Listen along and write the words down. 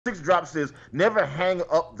Six Drop says, never hang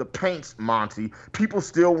up the paints, Monty. People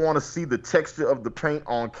still want to see the texture of the paint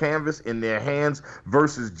on canvas in their hands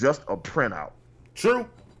versus just a printout. True,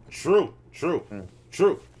 true, true,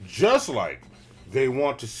 true. Just like they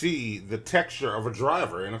want to see the texture of a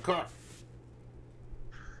driver in a car.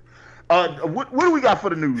 What do we got for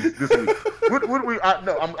the news this week? What do we?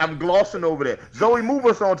 No, I'm glossing over that. Zoe, move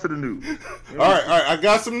us on to the news. All right. I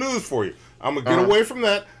got some news for you. I'm gonna get away from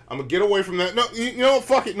that. No, you know what?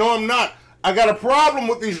 Fuck it. No, I'm not. I got a problem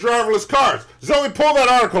with these driverless cars. Zoe, pull that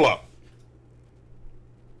article up.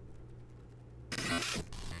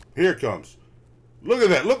 Here it comes. Look at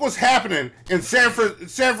that. Look what's happening in San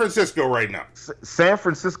Francisco right now. San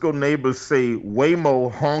Francisco neighbors say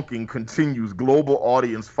Waymo honking continues. Global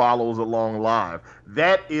audience follows along live.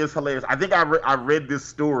 That is hilarious. I think I read this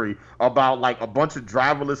story about like a bunch of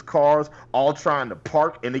driverless cars all trying to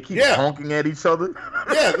park and they keep honking at each other.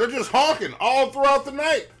 Yeah, they're just honking all throughout the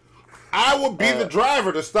night. I would be the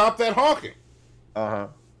driver to stop that honking.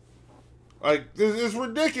 Like, this is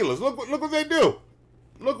ridiculous. Look what they do.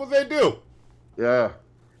 Look what they do. Yeah.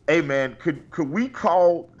 Hey man, could we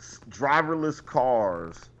call driverless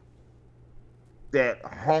cars that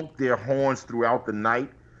honk their horns throughout the night?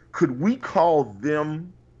 Could we call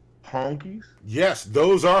them honkies? Yes,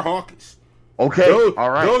 those are honkies. Okay. All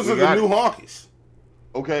right. Those are the new honkies.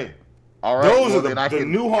 Okay. All right. Those are the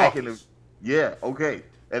new honkies. Yeah. Okay.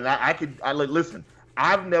 And I listen.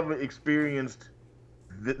 I've never experienced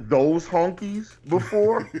those honkies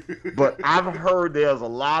before, but I've heard there's a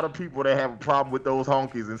lot of people that have a problem with those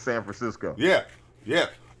honkies in San Francisco. Yeah,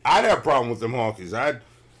 I'd have a problem with them honkies.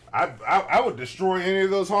 I would destroy any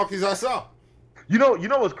of those honkies I saw. You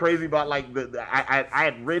know what's crazy about like I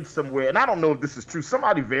had read somewhere, and I don't know if this is true.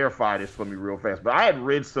 Somebody verify this for me real fast, but I had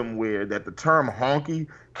read somewhere that the term honky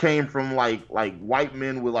came from like white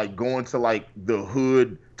men were like going to like the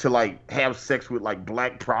hood to like have sex with like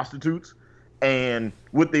black prostitutes. And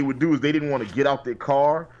what they would do is they didn't want to get out their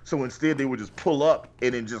car, so instead they would just pull up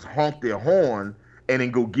and then just honk their horn and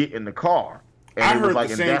then go get in the car. And I heard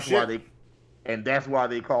the same shit. That's why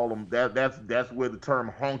they call them that's where the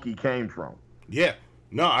term honky came from. Yeah,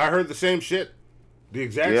 no, I heard the same shit, the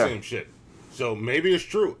exact same shit. So maybe it's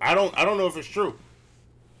true. I don't know if it's true.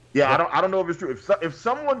 Yeah, but I don't know if it's true. If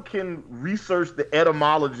someone can research the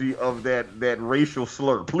etymology of that racial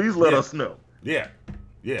slur, please let us know.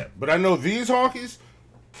 Yeah, but I know these honkies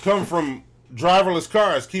come from driverless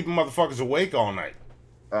cars keeping motherfuckers awake all night.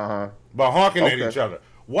 By honking at each other.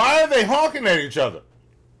 Why are they honking at each other?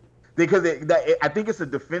 Because I think it's a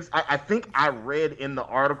defense. I think I read in the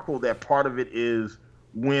article that part of it is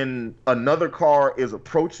when another car is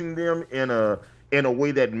approaching them in a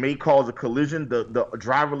way that may cause a collision, the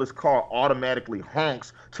driverless car automatically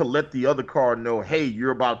honks to let the other car know, hey,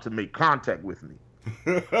 you're about to make contact with me.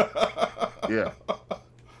 Yeah.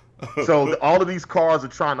 So all of these cars are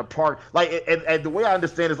trying to park. Like, and the way I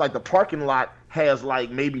understand is like the parking lot has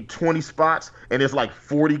like maybe 20 spots, and there's like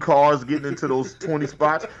 40 cars getting into those 20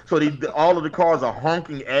 spots. So all of the cars are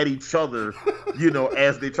honking at each other,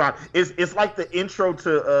 as they try. It's like the intro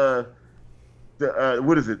to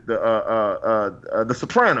what is it? The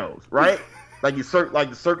Sopranos, right? Like the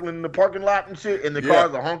circling in the parking lot and shit, and the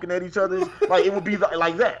cars are honking at each other. Like it would be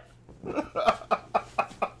like that.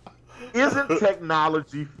 Isn't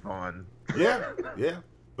technology fun? Yeah.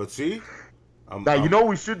 But see, now you know what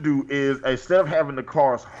we should do is instead of having the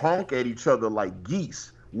cars honk at each other like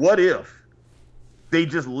geese, what if they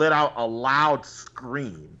just let out a loud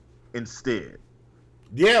scream instead?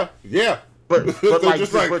 Yeah. But not. But you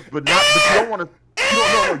don't want to.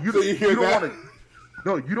 You don't want to.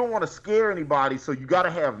 No, you don't want to scare anybody, so you got to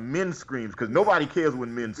have men screams because nobody cares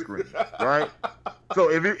when men scream, right? So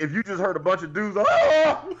if you just heard a bunch of dudes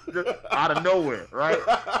just out of nowhere, right,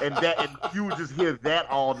 and you would just hear that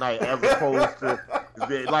all night as opposed to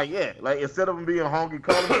like instead of them being honky,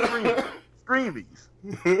 call them screamies.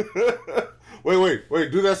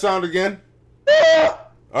 Wait, do that sound again.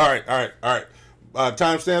 All right.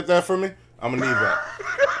 Timestamp that for me. I'm gonna need that.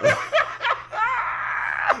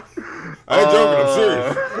 I ain't joking, I'm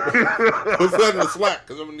serious. Put that in the Slack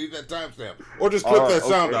because I'm gonna need that timestamp. Or just clip that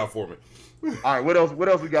sound out for me. All right, what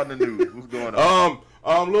else we got in the news? What's going on?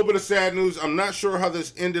 A little bit of sad news. I'm not sure how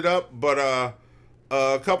this ended up, but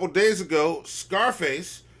a couple days ago,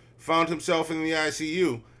 Scarface found himself in the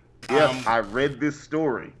ICU. Yes, I read this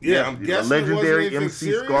story. Yeah, yes, I'm guessing the legendary it wasn't MC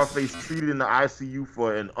serious? Scarface treated in the ICU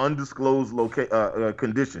for an undisclosed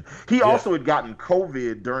condition. He also had gotten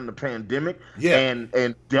COVID during the pandemic,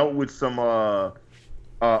 and dealt with some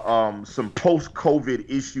some post-COVID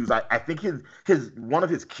issues. I think his one of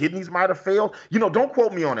his kidneys might have failed. Don't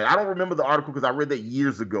quote me on it. I don't remember the article because I read that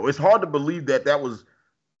years ago. It's hard to believe that was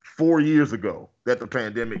 4 years ago that the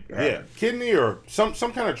pandemic happened. Yeah, kidney or some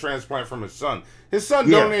kind of transplant from his son. His son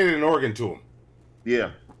donated an organ to him.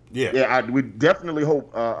 Yeah. We definitely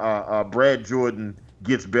hope Brad Jordan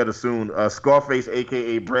gets better soon. Scarface,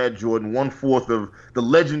 a.k.a. Brad Jordan, 1/4 of the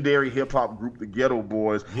legendary hip-hop group, the Ghetto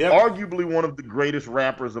Boys, arguably one of the greatest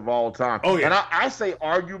rappers of all time. Oh, yeah. And I say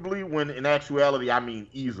arguably when in actuality I mean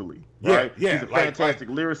easily. Right? Yeah. He's a fantastic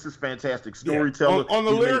lyricist, fantastic storyteller. On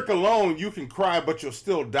the lyric alone, you can cry, but you'll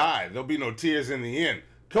still die. There'll be no tears in the end.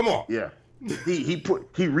 Come on. Yeah.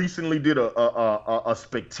 He recently did a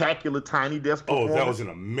spectacular Tiny Desk performance. Oh, that was an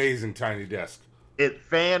amazing Tiny Desk. It's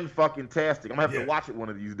fan-fucking-tastic. I'm going to have to watch it one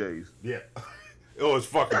of these days. Yeah. Oh, it's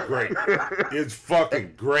fucking great. It's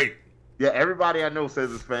fucking great. Yeah, everybody I know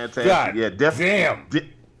says it's fantastic. God, yeah,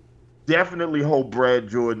 definitely hope Brad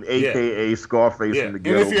Jordan, a.k.a. Scarface from the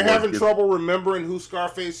Ghetto And if you're Boys having trouble remembering who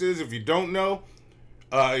Scarface is, if you don't know,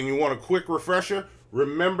 and you want a quick refresher,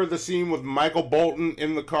 remember the scene with Michael Bolton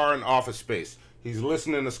in the car in Office Space. He's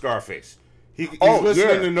listening to Scarface. He's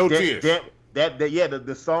listening to No Tears.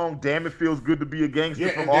 The song "Damn It Feels Good to Be a Gangster"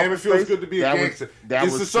 from Damn It Office Feels Space, Good to Be a Gangster.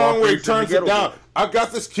 It's the song where he turns it down. I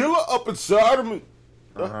got this killer up inside of me.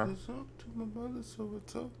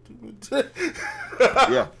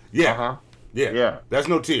 Yeah. That's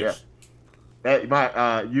No Tears.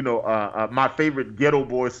 My favorite Ghetto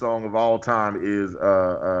Boy song of all time is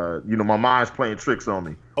My Mind's Playing Tricks on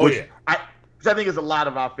Me. Which I think is a lot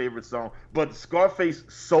of our favorite songs. But Scarface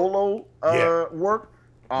solo work.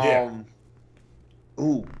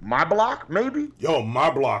 Ooh, My Block, maybe? Yo, My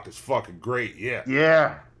Block is fucking great,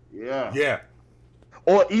 Yeah.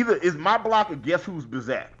 Or either is My Block or Guess Who's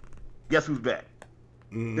Back? Guess Who's Back?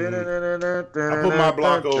 I put My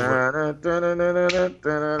Block over.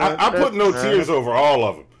 I put No Tears over all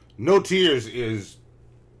of them. No Tears is...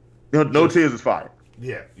 No Tears is fire.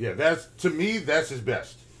 Yeah. To me, that's his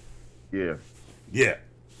best. Yeah.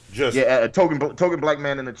 Token Black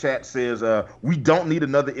Man in the chat says, we don't need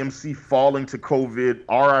another MC falling to COVID.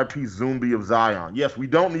 R.I.P. Zumbi of Zion. Yes, we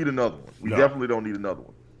don't need another one. We definitely don't need another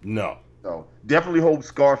one. No. So definitely hope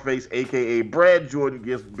Scarface, a.k.a. Brad Jordan,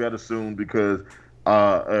 gets better soon because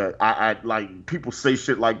I like people say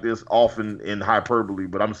shit like this often in hyperbole,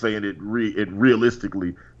 but I'm saying it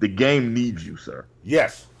realistically. The game needs you, sir.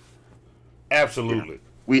 Yes. Absolutely.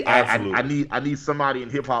 I need somebody in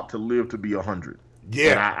hip hop to live to be 100.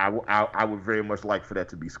 Yeah, and I would very much like for that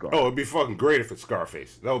to be Scarface. Oh, it'd be fucking great if it's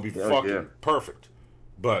Scarface. That would be perfect.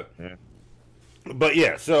 But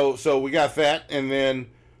yeah, so we got that, and then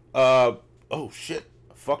oh shit,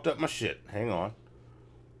 I fucked up my shit. Hang on,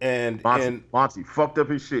 and Monty fucked up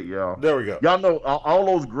his shit, y'all. There we go. Y'all know all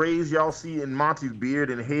those grays y'all see in Monty's beard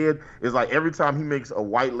and head is like every time he makes a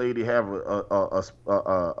white lady have a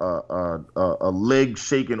leg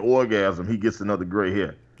shaking orgasm, he gets another gray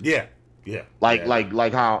hair. Yeah.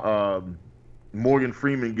 Like how Morgan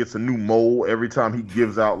Freeman gets a new mole every time he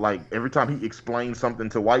gives out, every time he explains something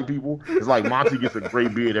to white people. It's like Monty gets a gray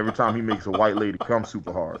beard every time he makes a white lady come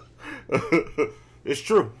super hard. It's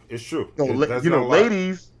true.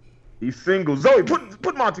 Ladies, he's single. Zoe,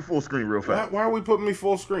 put Monty full screen real fast. Why are we putting me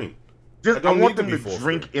full screen? I want them to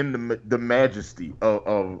drink in the majesty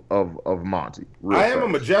of Monty. I am a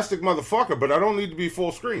majestic motherfucker, but I don't need to be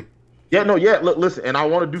full screen. Look, listen, and I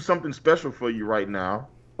want to do something special for you right now,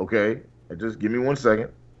 okay? Just give me 1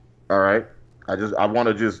 second, all right? I want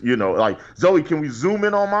to just, Zoe, can we zoom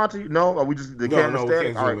in on Monty? No? Are we just, camera static?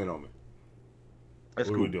 We can't zoom in on me. That's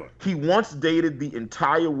what cool. Are we doing? He once dated the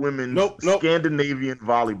entire women's Scandinavian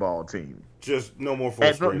volleyball team. Just no more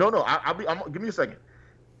full screen. No, give me a second.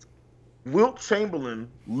 Wilt Chamberlain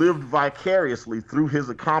lived vicariously through his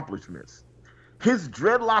accomplishments. His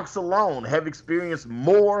dreadlocks alone have experienced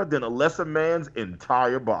more than a lesser man's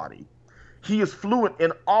entire body. He is fluent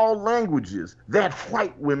in all languages that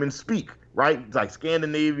white women speak, right? Like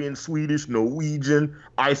Scandinavian, Swedish, Norwegian,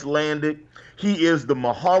 Icelandic. He is the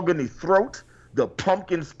mahogany throat, the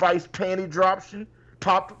pumpkin spice panty droption,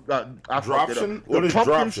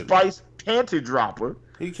 spice panty dropper,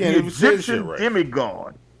 he can't the even say Egyptian shit right.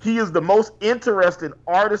 demigod. He is the most interesting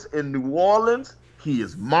artist in New Orleans. He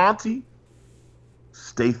is Monty.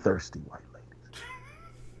 Stay thirsty, white ladies.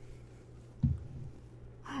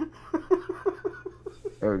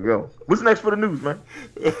 There we go. What's next for the news, man?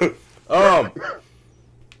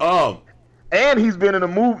 And he's been in a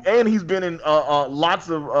movie, and he's been in lots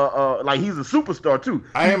of he's a superstar too.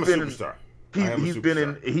 I am a superstar.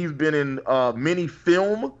 He's been in many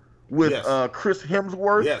film with Yes. Chris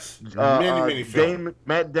Hemsworth. Yes. Many films.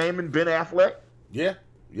 Matt Damon, Ben Affleck. Yeah.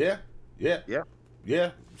 Yeah. Yeah. Yeah.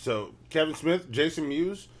 Yeah. So Kevin Smith, Jason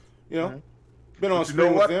Mewes, you know, Mm-hmm. been on You know screen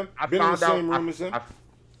with what? them. I Been in the found out. same room as them.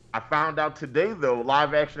 I found out today though,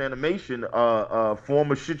 live action animation,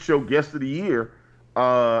 former shit show guest of the year,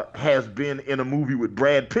 has been in a movie with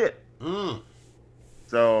Brad Pitt. Mm.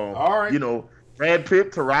 So, All right. you know, Brad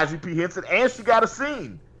Pitt, Taraji P. Henson, and she got a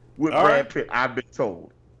scene with All Brad right. Pitt, I've been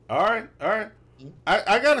told. All right. All right.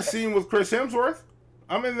 I got a scene with Chris Hemsworth.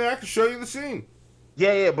 I'm in there. I can show you the scene.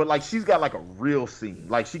 Yeah, but like she's got like a real scene.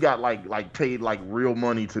 Like she got like paid like real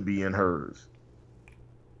money to be in hers.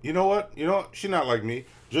 You know what? She's not like me.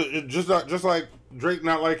 Just like Drake,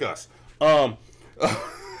 not like us.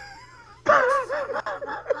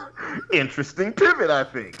 Interesting pivot, I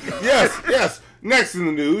think. Yes. Next in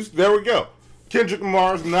the news, there we go. Kendrick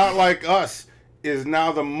Lamar's "Not Like Us" is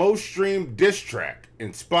now the most streamed diss track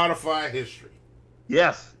in Spotify history.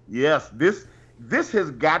 Yes. This has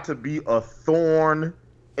got to be a thorn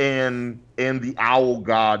in the owl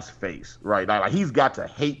god's face, right? Like he's got to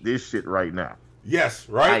hate this shit right now. Yes,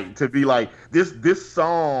 right? Like, to be like this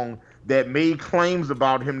song that made claims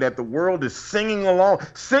about him that the world is singing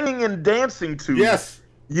and dancing to. Yes.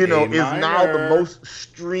 You know, A is now the minor. most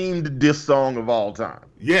streamed diss song of all time.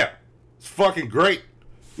 Yeah. It's fucking great.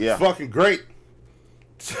 Yeah. It's fucking great.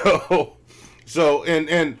 So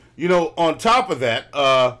and you know, on top of that,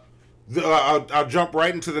 I'll jump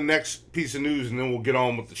right into the next piece of news and then we'll get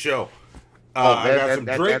on with the show. I got some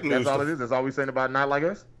Drake news. That's all it is. That's all we're saying about Not Like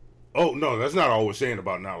Us. Oh no, that's not all we're saying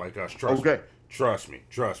about Not Like Us. Trust me.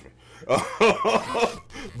 Trust me.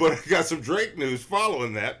 But I got some Drake news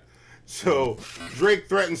following that. So Drake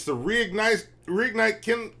threatens to reignite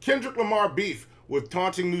Kendrick Lamar beef with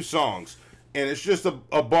taunting new songs, and it's just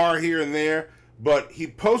a bar here and there. But he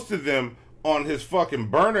posted them on his fucking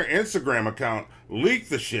burner Instagram account, leaked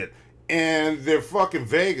the shit, and they're fucking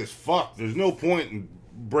vague as fuck. There's no point in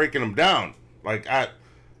breaking them down. Like I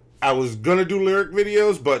was gonna do lyric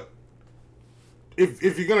videos, but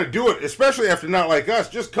if you're gonna do it, especially after Not Like Us,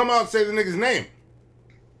 just come out and say the nigga's name.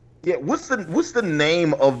 Yeah, what's the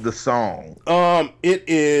name of the song? It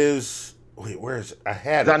is. Wait, where is it? I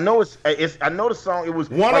had it. I know I know the song. It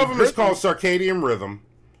was One like of them is called Circadian Rhythm.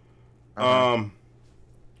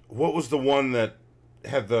 What was the one that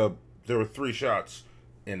had there were 3 shots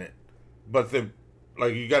in it, but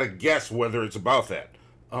you got to guess whether it's about that.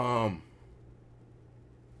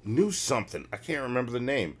 New something. I can't remember the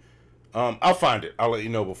name. I'll find it. I'll let you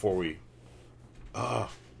know before we. I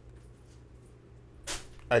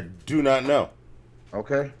do not know.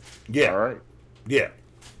 Okay. Yeah. All right. Yeah.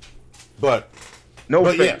 But No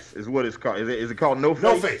But Face is what it's called. Is it called No Face?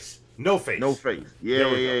 No Face. No Face. No Face. There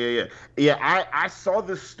we Yeah. Yeah, I saw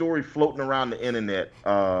this story floating around the internet,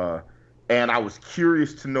 and I was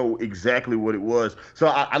curious to know exactly what it was. So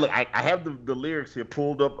I have the lyrics here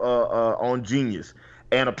pulled up on Genius,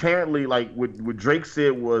 and apparently, like what Drake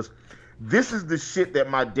said was, "This is the shit that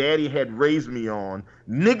my daddy had raised me on.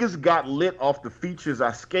 Niggas got lit off the features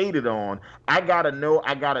I skated on. I gotta know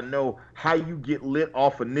how you get lit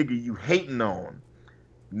off a nigga you hating on.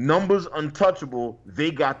 Numbers untouchable,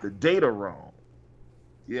 they got the data wrong."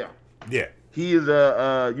 Yeah. Yeah. He is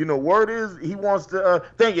word is he wants to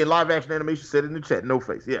thank you, live action animation said it in the chat, No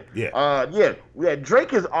Face. Yeah. Yeah.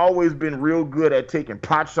 Drake has always been real good at taking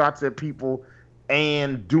pot shots at people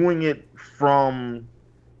and doing it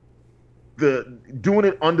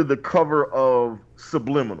under the cover of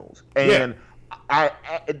subliminals. And I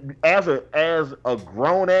as a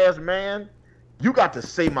grown ass man, you got to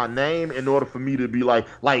say my name in order for me to be like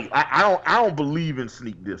I don't believe in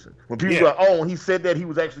sneak dissing. When people are like, oh, he said that he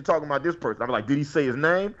was actually talking about this person, I'm like, did he say his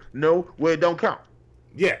name? No, well, it don't count.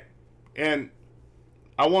 Yeah. And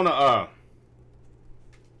I wanna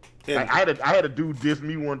Like, I had a dude diss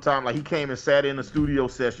me one time. Like, he came and sat in a studio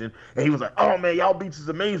session, and he was like, "Oh man, y'all beats is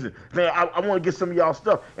amazing, man. I want to get some of y'all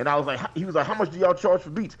stuff." And I was like, he was like, "How much do y'all charge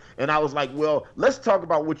for beats?" And I was like, "Well, let's talk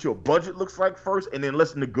about what your budget looks like first, and then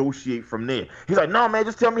let's negotiate from there." He's like, "No man,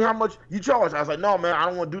 just tell me how much you charge." I was like, "No man, I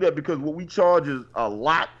don't want to do that because what we charge is a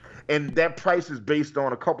lot." And that price is based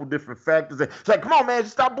on a couple different factors. It's like, come on, man,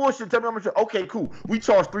 just stop bullshit. Tell me how much. Okay, cool. We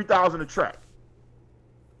charge $3,000 a track.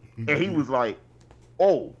 And he was like,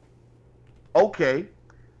 "Oh, okay."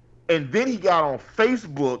 And then he got on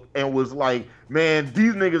Facebook and was like, "Man,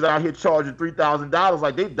 these niggas out here charging $3,000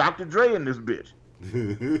 like they Dr. Dre in this bitch."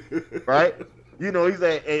 Right? You know, he's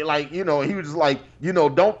like, you know, he was just like, you know,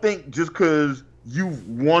 don't think just because you've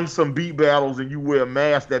won some beat battles and you wear a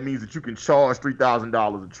mask that means that you can charge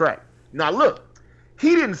 $3,000 a track. Now look,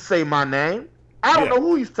 he didn't say my name. I don't know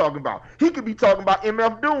who he's talking about. He could be talking about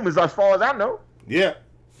MF Doom, as far as I know. Yeah.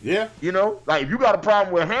 Yeah. You know, like if you got a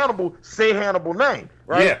problem with Hannibal, say Hannibal name,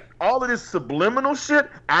 right? Yeah. All of this subliminal shit,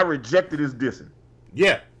 I rejected as dissing.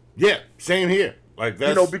 Yeah. Yeah. Same here. Like that's,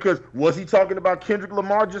 you know, because was he talking about Kendrick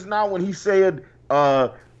Lamar just now when he said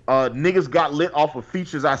niggas got lit off of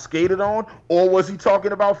features I skated on? Or was he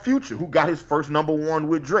talking about Future, who got his first #1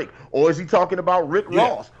 with Drake? Or is he talking about Rick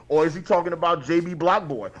Ross? Or is he talking about JB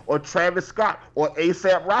Blockboy or Travis Scott or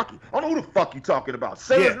ASAP Rocky? I don't know who the fuck you talking about.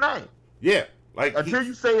 Say his name. Yeah. Like until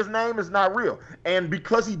you say his name, it's not real. And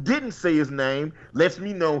because he didn't say his name, lets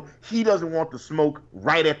me know he doesn't want the smoke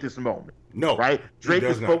right at this moment. No. Right? Drake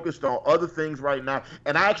is focused on other things right now.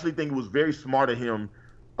 And I actually think it was very smart of him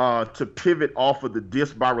to pivot off of the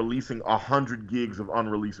diss by releasing 100 gigs of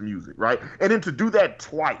unreleased music, right? And then to do that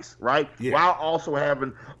twice, right? Yeah. While also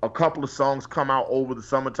having a couple of songs come out over the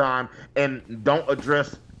summertime and don't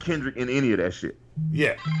address Kendrick in any of that shit.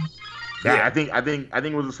 Yeah. I think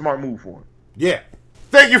it was a smart move for him. Yeah.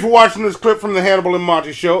 Thank you for watching this clip from the Hannibal and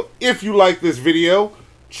Monty Show. If you like this video,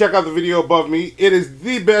 check out the video above me. It is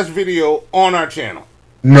the best video on our channel.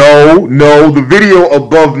 No, the video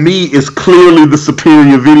above me is clearly the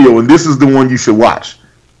superior video, and this is the one you should watch.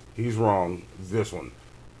 He's wrong. This one.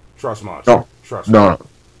 Trust Monty. No. Trust me. No.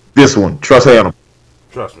 This one. Trust Hannibal.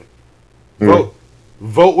 Trust me. Vote.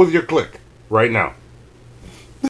 Vote with your click right now.